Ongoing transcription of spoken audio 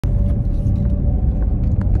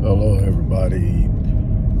Hello everybody,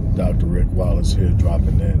 Dr. Rick Wallace here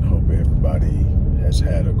dropping in. Hope everybody has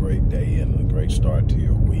had a great day and a great start to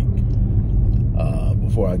your week.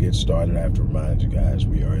 Before I get started, I have to remind you guys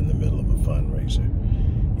we are in the middle of a fundraiser.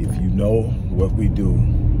 If you know what we do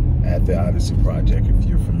at the Odyssey Project, if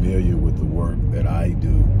you're familiar with the work that I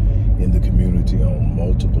do in the community on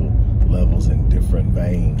multiple levels and different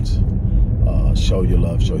veins, show your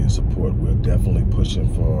love, show your support. We're definitely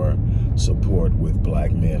pushing for support with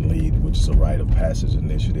Black Men Lead, which is a rite of passage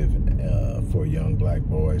initiative for young black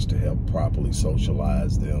boys to help properly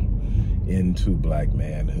socialize them into black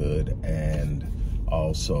manhood, and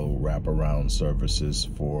also wraparound services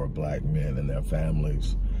for black men and their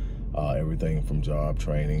families. Everything from job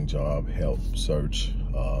training, job help search,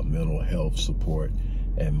 mental health support,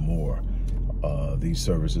 and more. These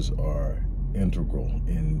services are integral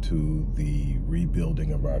into the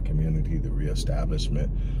rebuilding of our community, the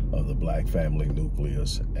reestablishment of the black family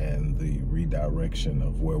nucleus, and the redirection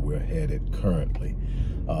of where we're headed currently.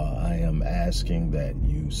 I am asking that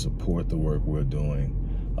you support the work we're doing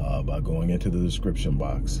by going into the description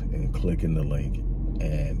box and clicking the link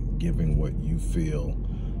and giving what you feel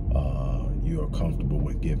you are comfortable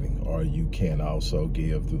with giving. Or you can also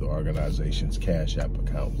give through the organization's Cash App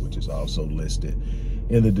account, which is also listed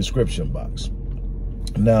in the description box.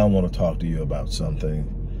 Now I want to talk to you about something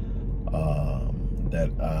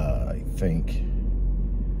that I think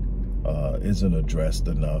isn't addressed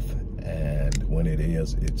enough, and when it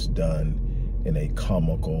is, it's done in a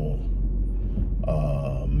comical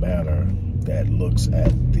manner that looks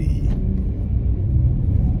at the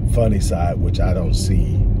funny side, which I don't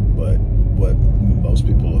see, but what most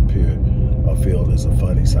people appear or feel is a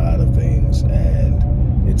funny side of things, and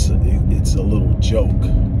it's a little joke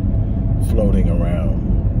floating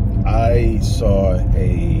around. I saw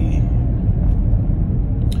I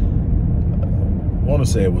want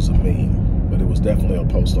to say it was a meme, but it was definitely a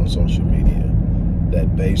post on social media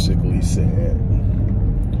that basically said,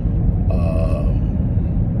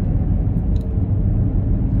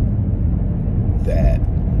 that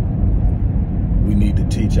we need to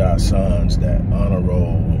teach our sons that honor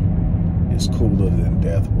roll is cooler than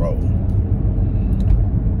death row.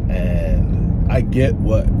 And I get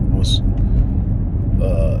what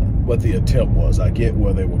the attempt was. I get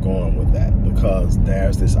where they were going with that, because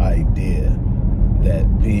there's this idea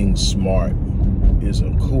that being smart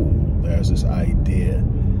isn't cool. There's this idea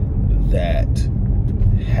that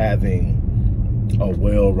having a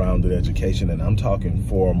well-rounded education, and I'm talking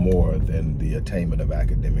far more than the attainment of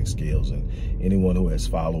academic skills, and anyone who has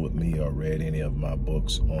followed me or read any of my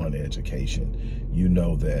books on education, you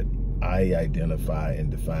know that I identify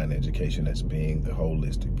and define education as being the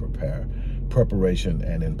holistic preparation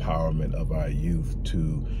and empowerment of our youth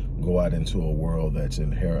to go out into a world that's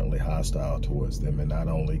inherently hostile towards them, and not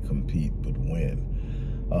only compete but win.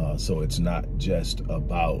 So it's not just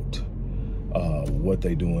about what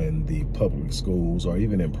they do in the public schools or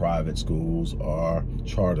even in private schools or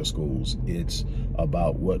charter schools. It's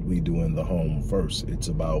about what we do in the home first. It's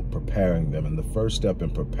about preparing them. And the first step in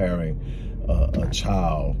preparing a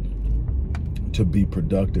child to be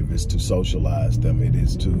productive is to socialize them. It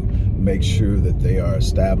is to make sure that they are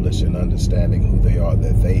established in understanding who they are,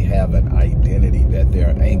 that they have an identity that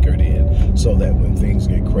they're anchored in, so that when things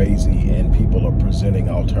get crazy and people are presenting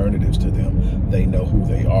alternatives to them, they know who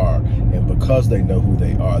they are. And because they know who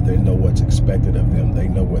they are, they know what's expected of them. They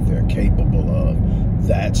know what they're capable of.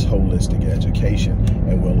 That's holistic education,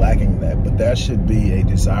 and we're lacking that. But there should be a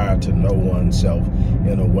desire to know oneself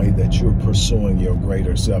in a way that you're pursuing your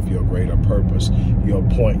greater self, your greater purpose, your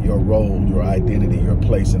point, your role, your identity, your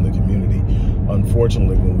place in the community.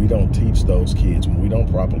 Unfortunately, when we don't teach those kids, when we don't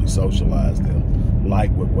properly socialize them, like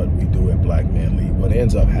with what we do at Black Men Lead, what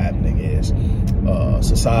ends up happening is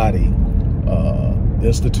society,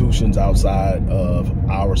 institutions outside of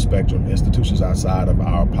our spectrum, institutions outside of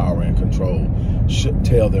our power and control, should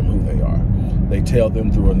tell them who they are. They tell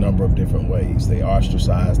them through a number of different ways. They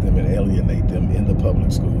ostracize them and alienate them in the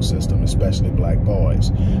public school system, especially black boys.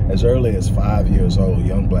 As early as 5 years old,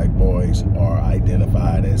 young black boys are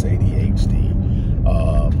identified as ADHD,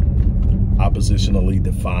 oppositionally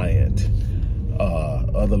defiant,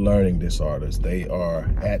 other learning disorders. They are,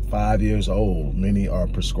 at 5 years old, many are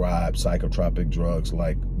prescribed psychotropic drugs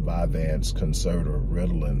like Vyvanse, Concerta,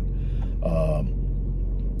 Ritalin,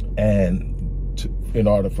 and in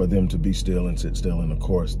order for them to be still and sit still in the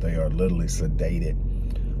course, they are literally sedated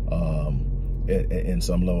in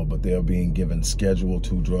some level, but they're being given Schedule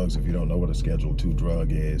II drugs. If you don't know what a Schedule II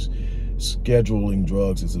drug is, scheduling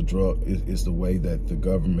drugs is the way that the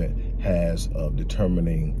government has of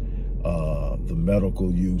determining the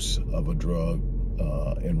medical use of a drug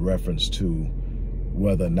in reference to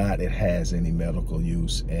whether or not it has any medical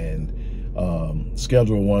use. And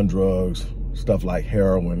Schedule I drugs, stuff like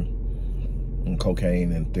heroin and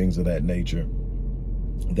cocaine and things of that nature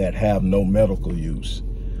that have no medical use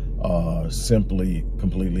are simply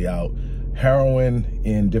completely out. Heroin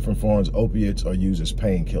in different forms, opiates, are used as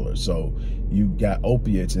painkillers. So you got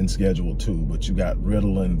opiates in Schedule II, but you got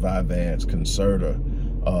Ritalin, Vyvanse, Concerta,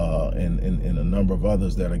 and a number of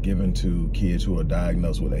others that are given to kids who are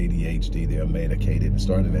diagnosed with ADHD. They're medicated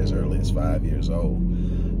starting as early as 5 years old.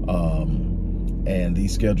 And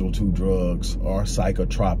these Schedule II drugs are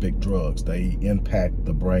psychotropic drugs. They impact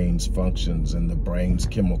the brain's functions and the brain's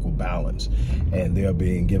chemical balance. And they're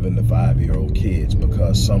being given to 5-year-old kids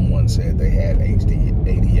because someone said they had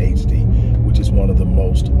ADHD, which is one of the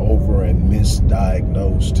most over and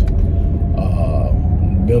misdiagnosed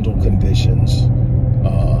mental conditions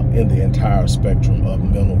in the entire spectrum of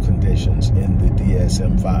mental conditions in the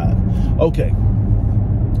DSM-5. Okay,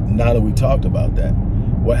 now that we talked about that,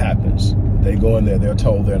 what happens? They go in there, they're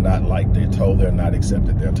told they're not liked, they're told they're not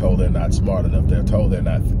accepted, they're told they're not smart enough, they're told they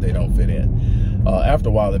don't fit in. After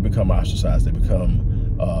a while, they become ostracized, they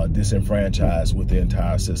become disenfranchised with the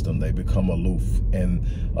entire system, they become aloof, and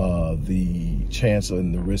the chance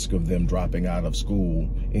and the risk of them dropping out of school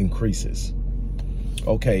increases.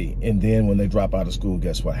 Okay, and then when they drop out of school,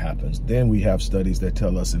 guess what happens? Then we have studies that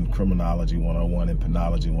tell us in Criminology 101 and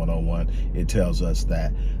Penology 101, it tells us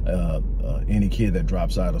that any kid that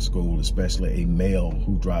drops out of school, especially a male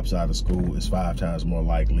who drops out of school, is 5 times more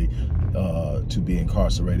likely to be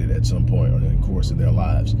incarcerated at some point in the course of their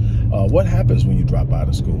lives. What happens when you drop out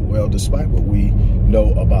of school? Well, despite what we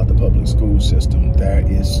know about the public school system, there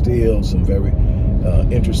is still some very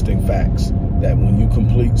interesting facts that when you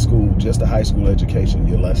complete school, just a high school education,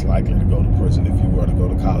 you're less likely to go to prison. If you were to go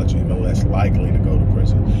to college, you're even less likely to go to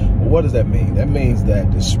prison. Well, what does that mean? That means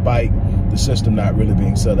that despite the system not really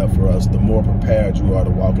being set up for us, the more prepared you are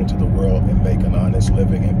to walk into the world and make an honest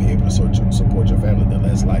living and be able to support your family, the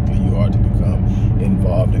less likely you are to become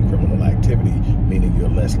involved in criminal activity, meaning you're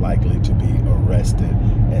less likely to be arrested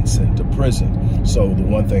and sent to prison. So the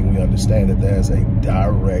one thing we understand that there's a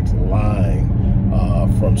direct line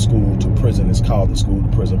from school to prison. It's called the school to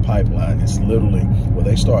prison pipeline. It's literally where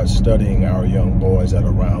they start studying our young boys at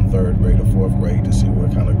around 3rd grade or 4th grade to see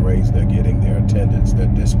what kind of grades they're getting, their attendance, their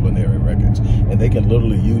disciplinary records. And they can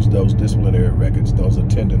literally use those disciplinary records, those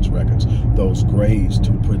attendance records, those grades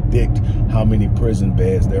to predict how many prison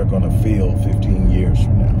beds they're going to fill 15 years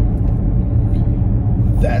from now.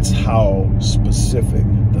 That's how specific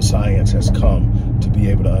the science has come to be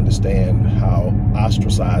able to understand how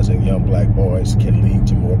ostracizing young black boys can lead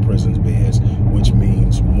to more prison beds, which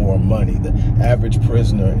means more money. The average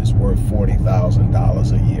prisoner is worth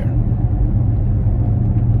 $40,000 a year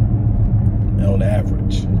on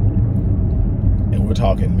average, and we're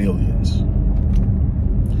talking millions.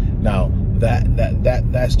 Now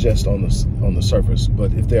that's just on the surface,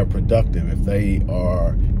 but if they're productive, if they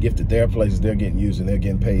are gifted, there are places they're getting used and they're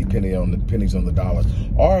getting paid pennies on the dollar.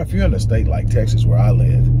 Or if you're in a state like Texas, where I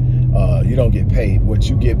live, you don't get paid what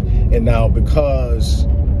you get. And now because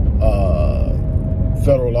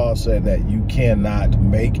federal law said that you cannot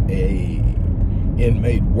make a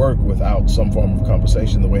inmate work without some form of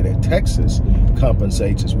compensation, the way that Texas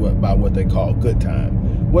compensates is by what they call good time.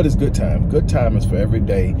 What is good time? Good time is for every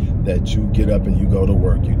day that you get up and you go to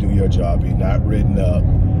work, you do your job, you're not written up,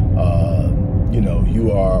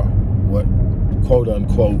 you are what, quote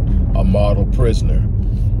unquote, a model prisoner,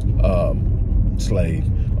 slave,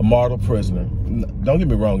 a model prisoner. Don't get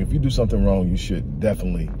me wrong, if you do something wrong, you should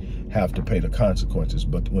definitely have to pay the consequences.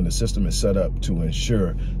 But when the system is set up to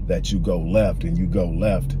ensure that you go left and you go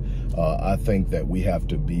left, I think that we have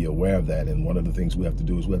to be aware of that. And one of the things we have to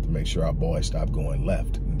do is we have to make sure our boys stop going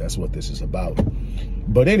left. And that's what this is about.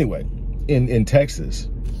 But anyway, in Texas,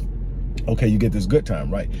 okay, you get this good time,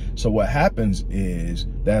 right? So what happens is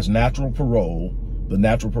there's natural parole, the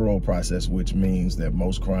natural parole process, which means that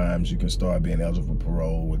most crimes you can start being eligible for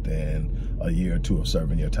parole within a year or two of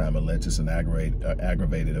serving your time, unless it's an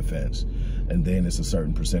aggravated offense. And then it's a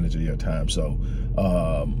certain percentage of your time. So,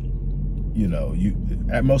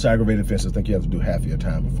 at most aggravated offenses, I think you have to do half of your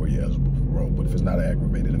time before you're eligible for parole. But if it's not an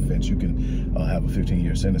aggravated offense, you can have a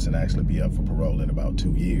 15-year sentence and actually be up for parole in about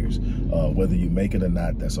 2 years. Whether you make it or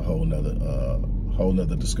not, that's a whole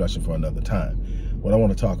nother discussion for another time. What I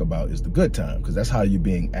want to talk about is the good time, because that's how you're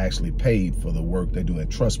being actually paid for the work they do.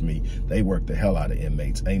 And trust me, they work the hell out of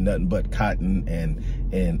inmates. Ain't nothing but cotton and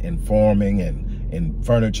farming and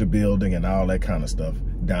furniture building and all that kind of stuff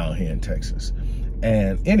down here in Texas.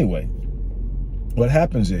 And anyway, what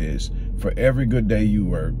happens is For every good day you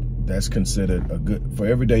work, that's considered a good, for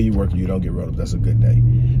every day you work and you don't get wrote up, that's a good day.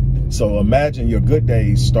 So imagine your good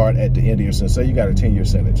days start at the end of your sentence. Say you got a 10-year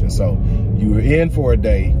sentence, and so you were in for a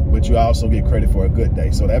day, but you also get credit for a good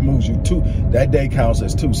day. So that moves you two, that day counts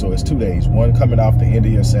as two, so it's 2 days, one coming off the end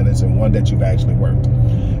of your sentence and one that you've actually worked.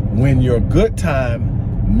 When your good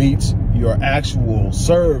time meets your actual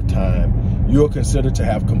served time, you're considered to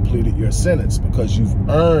have completed your sentence because you've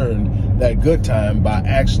earned that good time by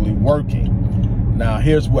actually working. Now,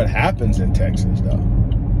 here's what happens in Texas, though.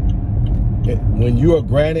 When you are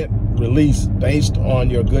granted release based on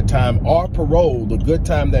your good time or parole, the good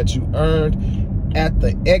time that you earned at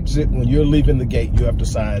the exit when you're leaving the gate, you have to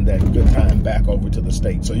sign that good time back over to the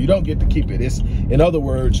state. So you don't get to keep it. It's, in other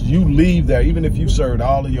words, you leave there even if you served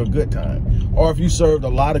all of your good time, or if you served a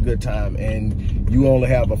lot of good time and you only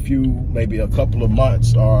have a few, maybe a couple of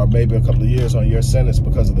months or maybe a couple of years on your sentence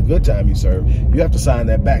because of the good time you served, you have to sign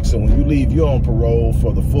that back. So when you leave, you're on parole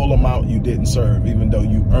for the full amount you didn't serve, even though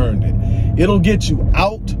you earned it. It'll get you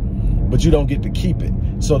out, but you don't get to keep it.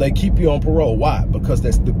 So they keep you on parole. Why? Because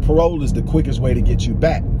that's the parole is the quickest way to get you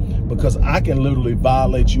back. Because I can literally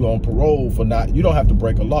violate you on parole for not, you don't have to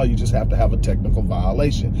break a law, you just have to have a technical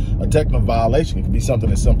violation. A technical violation can be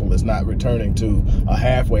something as simple as not returning to a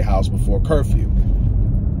halfway house before curfew.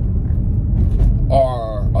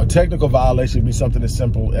 Or a technical violation can be something as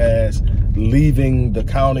simple as leaving the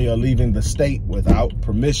county or leaving the state without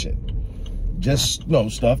permission. Just, you know,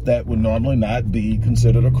 stuff that would normally not be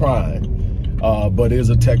considered a crime, but is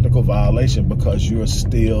a technical violation because you're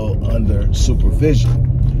still under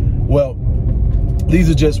supervision. Well,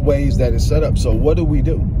 these are just ways that it's set up. So what do?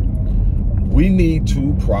 We need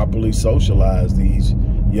to properly socialize these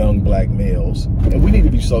young black males, and we need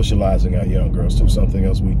to be socializing our young girls too. Something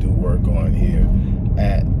else we do work on here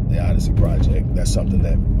at the Odyssey Project. That's something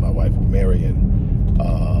that my wife Marion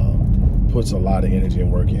puts a lot of energy and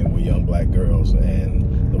work in with young black girls,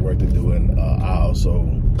 and the work they're doing. I also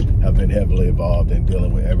have been heavily involved in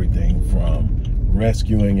dealing with everything from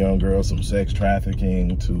rescuing young girls from sex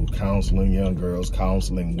trafficking to counseling young girls,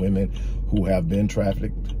 counseling women who have been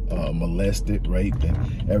trafficked, molested, raped,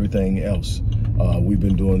 and everything else. We've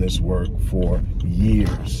been doing this work for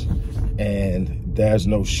years, and there's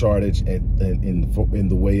no shortage in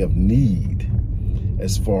the way of need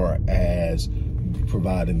as far as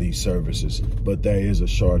providing these services, but there is a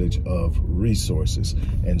shortage of resources,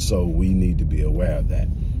 and so we need to be aware of that.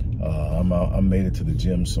 I made it to the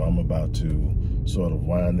gym, so I'm about to sort of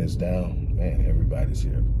wind this down. Man, everybody's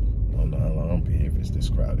here. I don't know how long I'll be here if it's this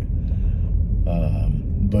crowded.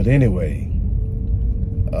 But anyway,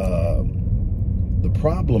 the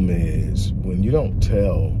problem is when you don't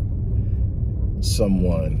tell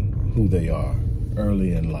someone who they are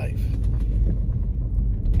early in life,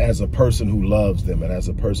 as a person who loves them and as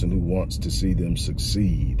a person who wants to see them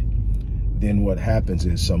succeed, then what happens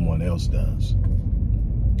is someone else does.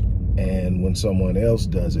 And when someone else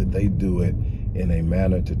does it, they do it in a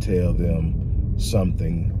manner to tell them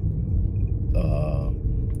something,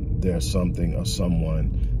 there's something or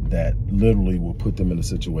someone that literally will put them in a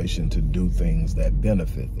situation to do things that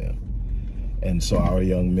benefit them. And so our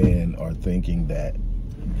young men are thinking that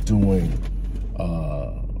doing,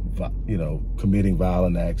 you know, committing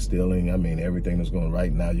violent acts, stealing, I mean, everything that's going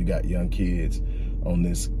right now. You got young kids on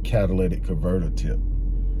this catalytic converter tip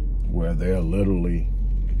where they're literally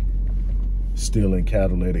stealing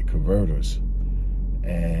catalytic converters.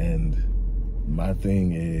 And my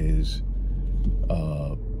thing is,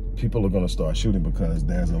 people are going to start shooting because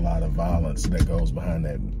there's a lot of violence that goes behind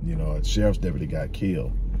that. You know, a sheriff's deputy got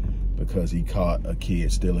killed because he caught a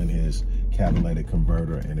kid stealing his catalytic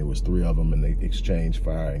converter, and it was 3 of them, and they exchanged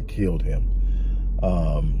fire and killed him.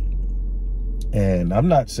 And I'm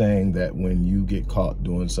not saying that when you get caught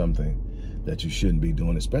doing something that you shouldn't be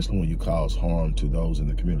doing, especially when you cause harm to those in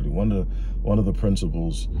the community. One of the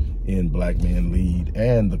principles in Black Men Lead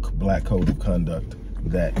and the Black Code of Conduct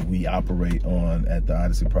that we operate on at the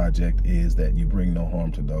Odyssey Project is that you bring no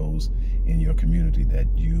harm to those in your community, that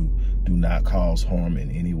you do not cause harm in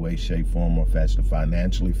any way, shape, form, or fashion,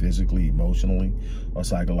 financially, physically, emotionally, or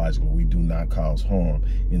psychologically. We do not cause harm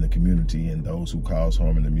in the community, and those who cause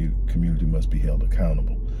harm in the community must be held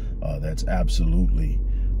accountable. That's absolutely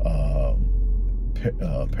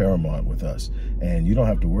paramount with us. And you don't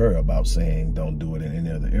have to worry about saying don't do it in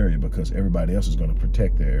any other area, because everybody else is going to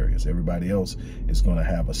protect their areas. Everybody else is going to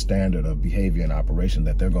have a standard of behavior and operation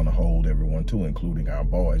that they're going to hold everyone to, including our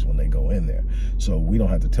boys when they go in there. So we don't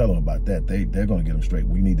have to tell them about that. They're going to get them straight.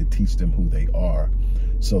 We need to teach them who they are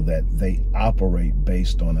so that they operate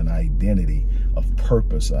based on an identity of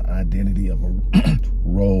purpose, an identity of a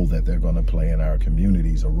role that they're going to play in our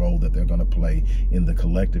communities, a role that they're going to play in the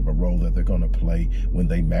collective, a role that they're going to play when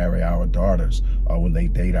they marry our daughters or when they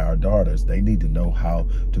date our daughters. They need to know how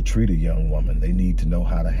to treat a young woman. They need to know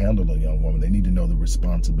how to handle a young woman. They need to know the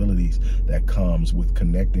responsibilities that comes with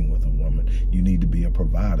connecting with a woman. You need to be a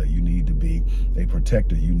provider. You need to be a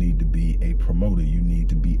protector. You need to be a promoter. You need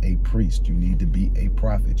to be a priest. You need to be a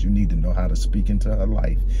prophet. You need to know how to speak into her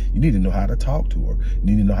life. You need to know how to talk to her. You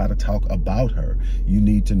need to know how to talk about her. You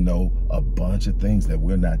need to know a bunch of things that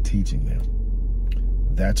we're not teaching them.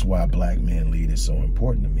 That's why Black Men Lead is so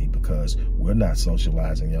important to me, because we're not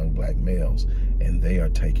socializing young black males and they are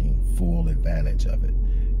taking full advantage of it.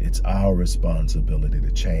 It's our responsibility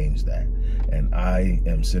to change that. And I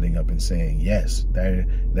am sitting up and saying, yes,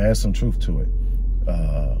 there's some truth to it.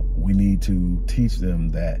 We need to teach them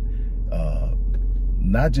that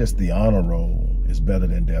not just the honor roll is better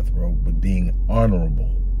than death row, but being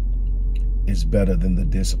honorable is better than the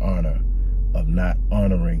dishonor of not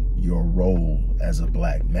honoring your role as a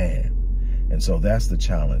black man. And so that's the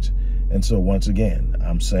challenge. And so once again,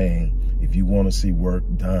 I'm saying, if you want to see work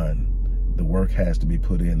done, the work has to be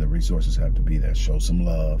put in, the resources have to be there. Show some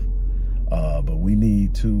love. But we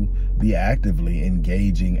need to be actively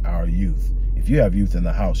engaging our youth. If you have youth in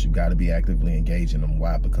the house, you've got to be actively engaging them.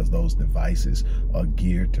 Why? Because those devices are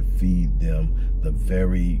geared to feed them the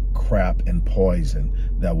very crap and poison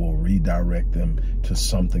that will redirect them to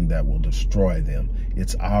something that will destroy them.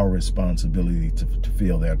 It's our responsibility to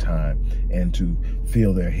fill their time and to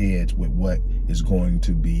fill their heads with what is going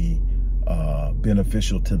to be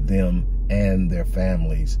beneficial to them and their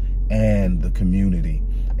families and the community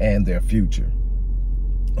and their future.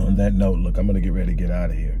 On that note, look, I'm going to get ready to get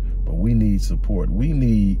out of here. But we need support. We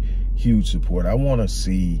need huge support. I want to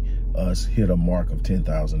see us hit a mark of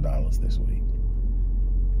 $10,000 this week.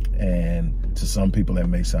 And to some people that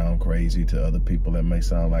may sound crazy, to other people that may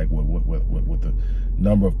sound like with the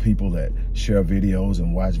number of people that share videos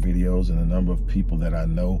and watch videos and the number of people that I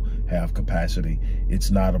know have capacity,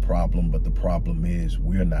 it's not a problem. But the problem is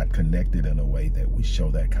we're not connected in a way that we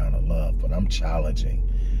show that kind of love. But I'm challenging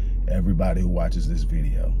everybody who watches this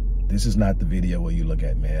video. This is not the video where you look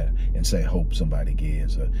at, man, and say, hope somebody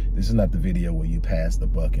gives. Or this is not the video where you pass the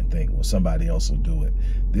buck and think, well, somebody else will do it.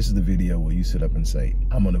 This is the video where you sit up and say,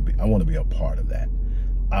 I want to be a part of that.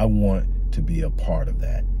 I want to be a part of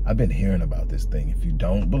that. I've been hearing about this thing. If you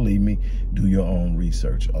don't believe me, do your own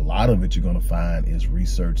research. A lot of it you're going to find is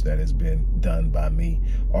research that has been done by me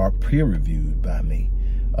or peer-reviewed by me.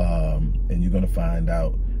 And you're going to find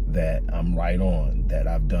out that I'm right on, that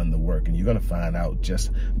I've done the work. And you're going to find out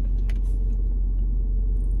just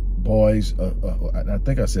boys, I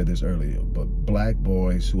think I said this earlier, but black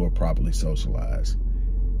boys who are properly socialized,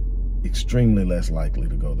 extremely less likely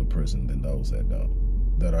to go to prison than those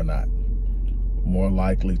that are not. More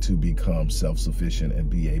likely to become self-sufficient and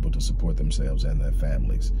be able to support themselves and their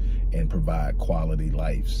families and provide quality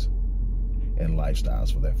lives and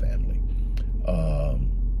lifestyles for their family.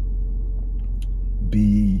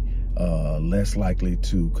 Be less likely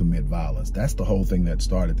to commit violence. That's the whole thing that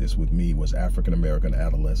started this with me, was African-American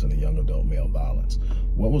adolescent and young adult male violence.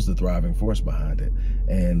 What was the driving force behind it?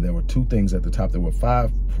 And there were two things at the top. There were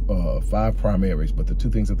five primaries, but the two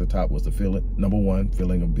things at the top was the feeling. Number one,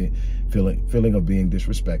 feeling of being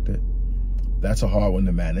disrespected. That's a hard one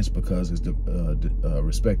to manage because it's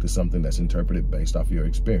respect is something that's interpreted based off your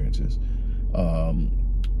experiences.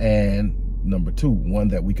 And number two, one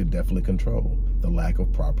that we could definitely control, the lack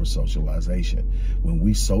of proper socialization. When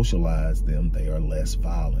we socialize them, they are less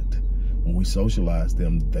violent. When we socialize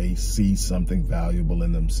them, they see something valuable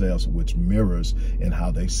in themselves, which mirrors in how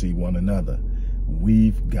they see one another.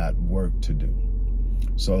 We've got work to do.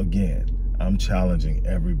 So again, I'm challenging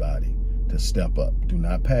everybody to step up. Do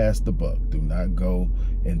not pass the buck. Do not go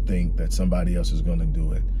and think that somebody else is going to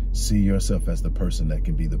do it. See yourself as the person that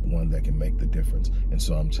can be the one that can make the difference. And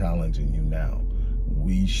so I'm challenging you now.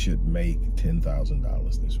 We should make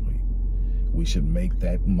 $10,000 this week. We should make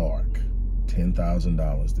that mark,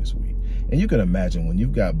 $10,000 this week. And you can imagine when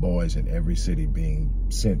you've got boys in every city being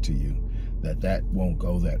sent to you, that won't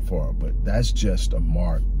go that far. But that's just a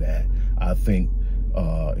mark that I think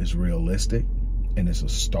is realistic, and it's a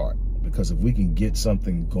start. Because if we can get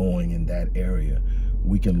something going in that area,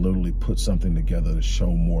 we can literally put something together to show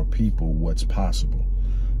more people what's possible.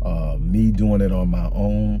 Me doing it on my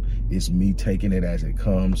own is me taking it as it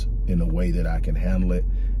comes in a way that I can handle it,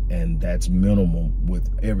 and that's minimal with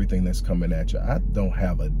everything that's coming at you. I don't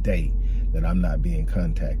have a day that I'm not being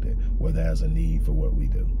contacted where there's a need for what we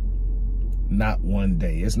do. Not one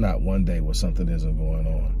day. It's not one day where something isn't going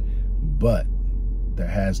on. But there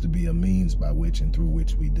has to be a means by which and through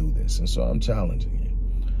which we do this. And so I'm challenging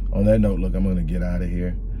you. On that note, look, I'm going to get out of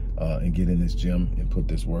here and get in this gym and put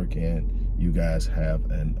this work in. You guys have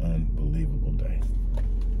an unbelievable day.